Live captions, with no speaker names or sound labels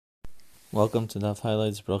Welcome to Daf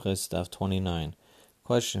Highlights, Brachos, Daf 29.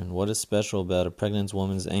 Question: what is special about a pregnant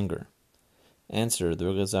woman's anger? Answer: the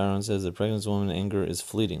Birkas Aaron says the pregnant woman's anger is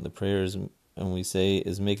fleeting. The prayer is, and we say,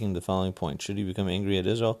 is making the following point: should he become angry at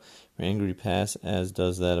Israel, or angry pass as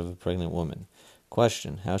does that of a pregnant woman?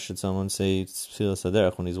 Question: how should someone say Tfilas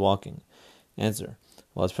Haderech when he's walking? Answer: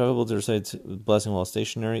 while it's preferable to recite blessing while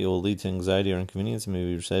stationary, it will lead to anxiety or inconvenience. It may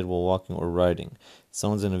be recited while walking or riding. If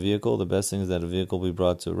someone's in a vehicle, the best thing is that a vehicle be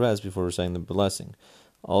brought to rest before reciting the blessing.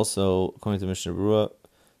 Also, according to Mishnah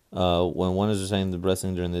Berurah, when one is reciting the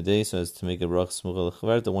blessing during the day, so as to make a brach smucha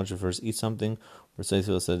lechaverta, one should first eat something, or say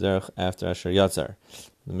Tfilas Haderech after Asher Yatzar.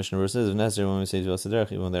 The Mishnah Berurah says, if necessary, when we say Tfilas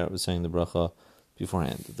Haderech, even when they're saying the bracha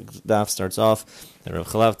beforehand. The daf starts off that Rav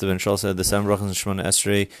Chalaf Ben Shol said the 7 brachos in Shemona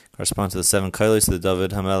Esrei correspond to the 7 kailos of the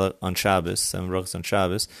David Hamelech on Shabbos. 7 brachos on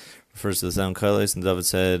Shabbos refers to the 7 kailos, and David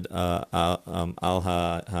said al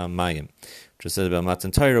ha-mayim, which was said about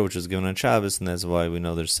Matan Torah, which was given on Shabbos, and that's why we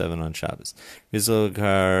know there's 7 on Shabbos. Yisroel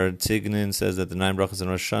Tignin says that the 9 brachos in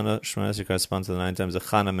Rosh Hashanah Shemona Esrei correspond to the 9 times that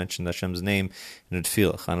Chana mentioned Hashem's name in a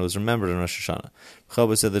tefillah. Chana was remembered in Rosh Hashanah.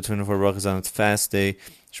 Chabad said the 24 brachos on its fast day.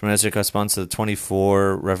 Shemona Esrei corresponds to the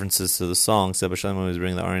 24 references to the song. Seba Shalom was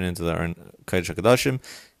bringing the Aron into the Aron Kodesh HaKadoshim.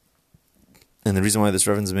 And the reason why this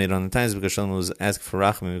reference is made on the time is because Shalom was asking for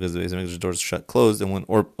Rachmim because the Beis HaMikdash doors shut closed and went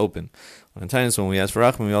open. On the time, when we ask for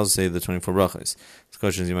Rachmim, we also say the 24 brachos. This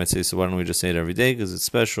question is, you might say, so why don't we just say it every day? Because it's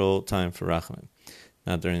special time for Rachmim,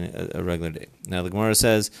 not during a regular day. Now the Gemara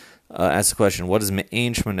says, asks the question, what does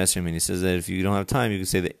Me'ein Shemona Esrei mean? He says that if you don't have time, you can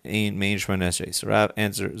say the Me'ein Shemona Esrei. So Rav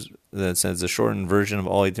answers that says the shortened version of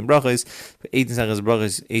all 18 brachos, but 18 separate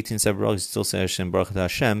brachos, 18 separate brachos, still say Hashem, Baruch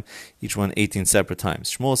Hashem, each one 18 separate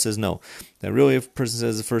times. Shmuel says no, that really if a person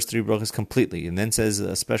says the first 3 brachos completely, and then says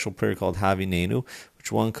a special prayer called Havinenu,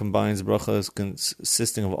 which one combines brachos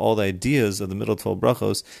consisting of all the ideas of the middle 12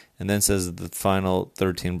 brachos, and then says the final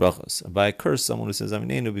 13 brachos. By a curse, someone who says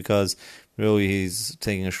Havinenu because really he's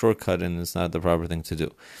taking a shortcut and it's not the proper thing to do.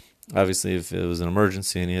 Obviously, if it was an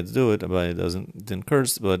emergency and he had to do it, Abai didn't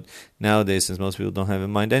curse, but nowadays, since most people don't have it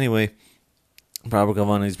in mind anyway, proper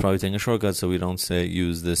kavanah is probably taking a shortcut, so we don't say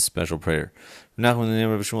use this special prayer. Nachman, the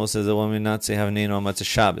name of Shmuel, says that one may not say Havinenu on Matzah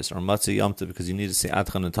Shabbos or Matzah Yom Tov because you need to say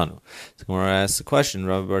Atcha Natanu. So Gemara asks the question,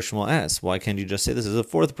 Rabbi Bar Shmuel asks, why can't you just say this as a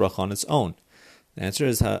 4th bracha on its own? The answer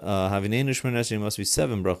is Havinenu Shemona Esrei must be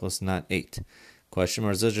 7 brachos, not 8. Question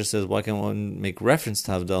Mar Zudra says, why can't one make reference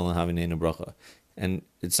to Havdalah and Havinenu bracha? And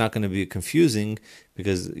it's not going to be confusing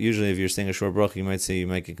because usually if you're saying a short bracha, you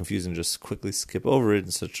might get confused and just quickly skip over it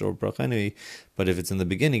in such a short bracha anyway. But if it's in the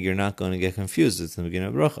beginning, you're not going to get confused. It's in the beginning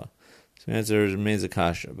of bracha. So the answer remains a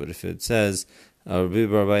kasha. But if it says, Rabbi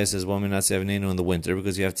Bar Abaye says, well, we not say Havinenu in the winter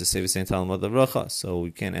because you have to say V'sein Talmud the bracha. So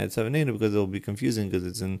we can't add Havinenu because it will be confusing because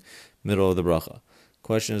it's in middle of the bracha.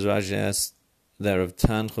 Question is, Rashi asks, that Rav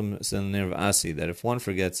Tanchum said in the name of Asi, that if one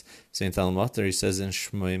forgets saying Talmud, he says in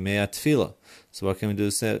Shmei Tefillah. So what can we do?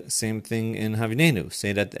 The same thing in Havinenu. Say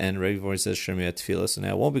it at the end, right before he says Shmei Tefillah, so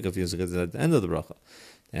now it won't be confusing because it's at the end of the bracha.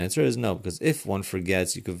 The answer is no, because if one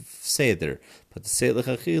forgets, you could say it there. But to say it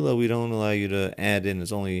l'chachila, we don't allow you to add in.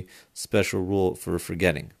 It's only special rule for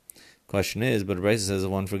forgetting. Question is, but Raisa says if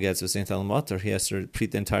one forgets saying Talmud, he has to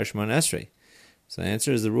repeat the entire Shemona Esrei. So the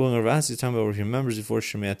answer is the ruling of Asi is talking about where he remembers before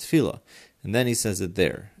Shmei Tefillah. And then he says it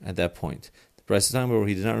there, at that point. The price is talking about where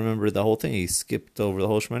he did not remember the whole thing. He skipped over the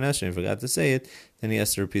whole Shemona Esrei and forgot to say it. Then he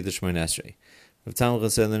has to repeat the Shemona Esrei. Rav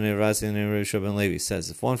Talmud said in the name of Rasi and the name of Rabbi Ben Levi says,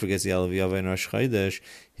 if one forgets the Alav Yavai and Rosh Chodesh,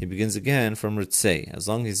 he begins again from Ritzei, as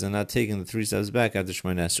long as he's not taking the 3 steps back after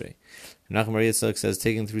Shemona Esrei. Nachum Bar Yitzchak says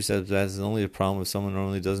taking 3 steps back is only a problem if someone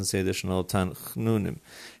normally doesn't say additional Tanchnunim,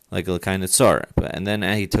 like a kind of tzar. And then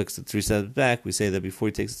he took the 3 steps back, we say that before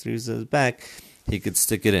he takes the 3 steps back, he could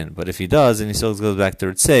stick it in. But if he does, and he still goes back to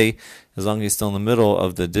Ritzei, as long as he's still in the middle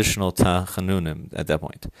of the additional Tachanunim at that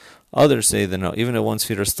point. Others say that no, even if one's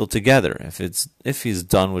feet are still together, if he's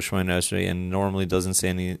done with Shemona Esrei and normally doesn't say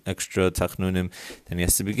any extra Tachanunim, then he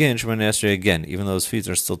has to begin Shemona Esrei again, even though his feet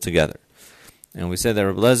are still together. And we said that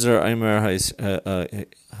Reb Lezer Aimer Ha'isa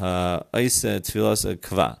Tfilas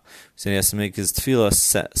Kva. We said he has to make his Tfilah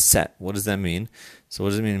set. What does that mean? So what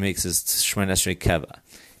does it mean he makes his Shemona Esrei Keva?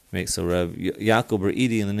 So Rav Yaakov Bar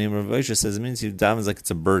Idi in the name of Rav Aisha says it means he davens like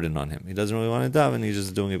it's a burden on him. He doesn't really want to daven, he's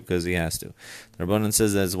just doing it because he has to. The Rabbanan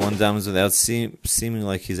says that one davens without seeming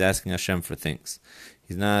like he's asking Hashem for things.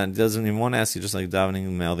 He doesn't even want to ask, he's just like davening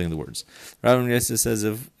and mouthing the words. Rabbi Yosef says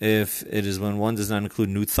if it is when one does not include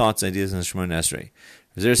new thoughts, ideas in the Shemona Esrei.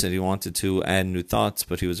 Zer said he wanted to add new thoughts,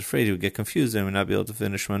 but he was afraid he would get confused and would not be able to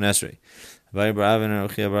finish Shemona Esrei. Abaye Bar Avin and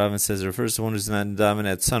Ruchia Bar Avin says it refers to one who does not daven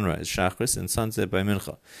at sunrise, Shachris, and sunset by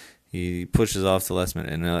Mincha. he pushes off to last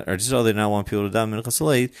minute. And Artisol did not want people to daven mincha so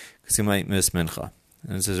late because he might miss mincha.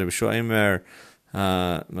 And it says Rabbi Shoimer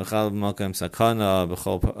Mechal Malkam Sakana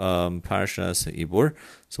B'chol Parsha Se'ibur.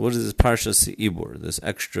 So what is this Parsha Se'ibur? This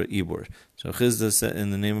extra Ibur. So Chizda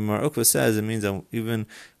in the name of Mar Ukva says it means that even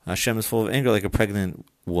Hashem is full of anger like a pregnant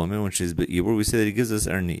woman when she's Be'ibur. We say that He gives us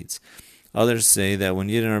our needs. Others say that when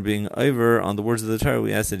Yidden are being over on the words of the Torah,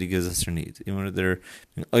 we ask that He gives us our needs. Even when they're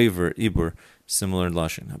being over, Ibur, similar in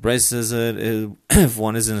Lashon. Bryce says that if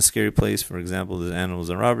one is in a scary place, for example, there's animals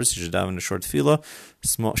and robbers, you should daven a short tefillah,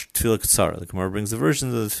 small tefillah katsara. The Gemara brings the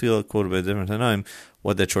versions of the tefillah quoted by different Tanaim,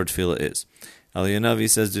 what that short tefillah is. Eliyahu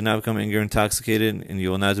says, do not become angry or intoxicated, and you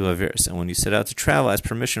will not do averis. And when you set out to travel, ask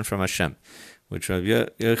permission from Hashem. Which Rav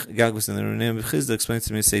Yagus in the name of Chizda explains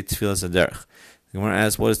to me, say tefillah saderech. The Gemara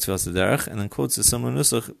asks, what is tefillah saderech? And then quotes a similar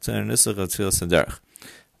nusach to our nusach of tefillah saderech.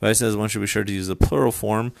 But says one should be sure to use the plural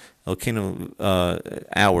form, elkeinu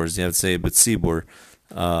hours, you have to say betzibur,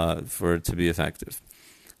 for it to be effective.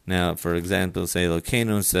 Now, for example, say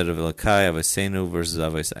elkeinu instead of elakai, avasenu versus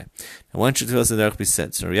avasai. Now, when should tefillah saderech be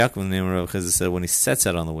said? So Yaakov in the name of Rav Chizda said when he sets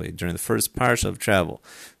out on the way, during the first parsha of travel.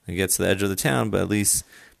 He gets to the edge of the town, but at least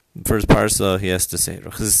first parsa, he has to say it.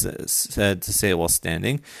 Rav said to say it while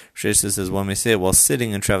standing. Rav says one may say it while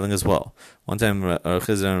sitting and traveling as well. One time, Rav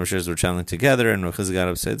and Rav were traveling together, and Rav got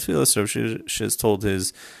up to say tefillah. So Rav told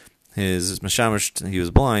his mashamash, he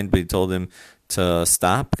was blind, but he told him to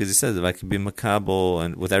stop because he says if I could be makabel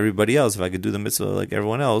and with everybody else, if I could do the mitzvah like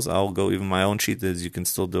everyone else, I'll go even my own cheetahs. You can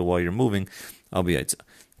still do it while you're moving. I'll be yaitza.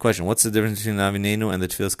 Question: what's the difference between Avinenu and the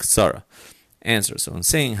tefillas katsara? Answer. So in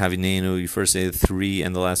saying Havinenu, you first say the three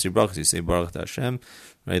and the last three brachas. You say Baruch Hashem,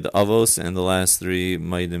 right? The avos and the last three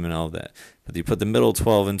maidim and all of that. But you put the middle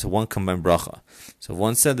 12 into one combined bracha. So if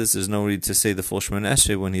one said this, there's no need to say the full Shemoneh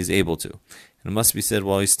Esrei when he's able to. And it must be said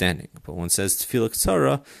while he's standing. But when it says Tefillah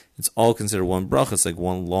Katsara, it's all considered one bracha. It's like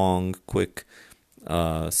one long, quick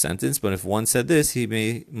sentence. But if one said this,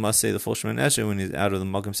 must say the full Shemoneh Esrei when he's out of the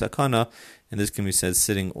Malkam Sakana, and this can be said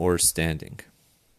sitting or standing.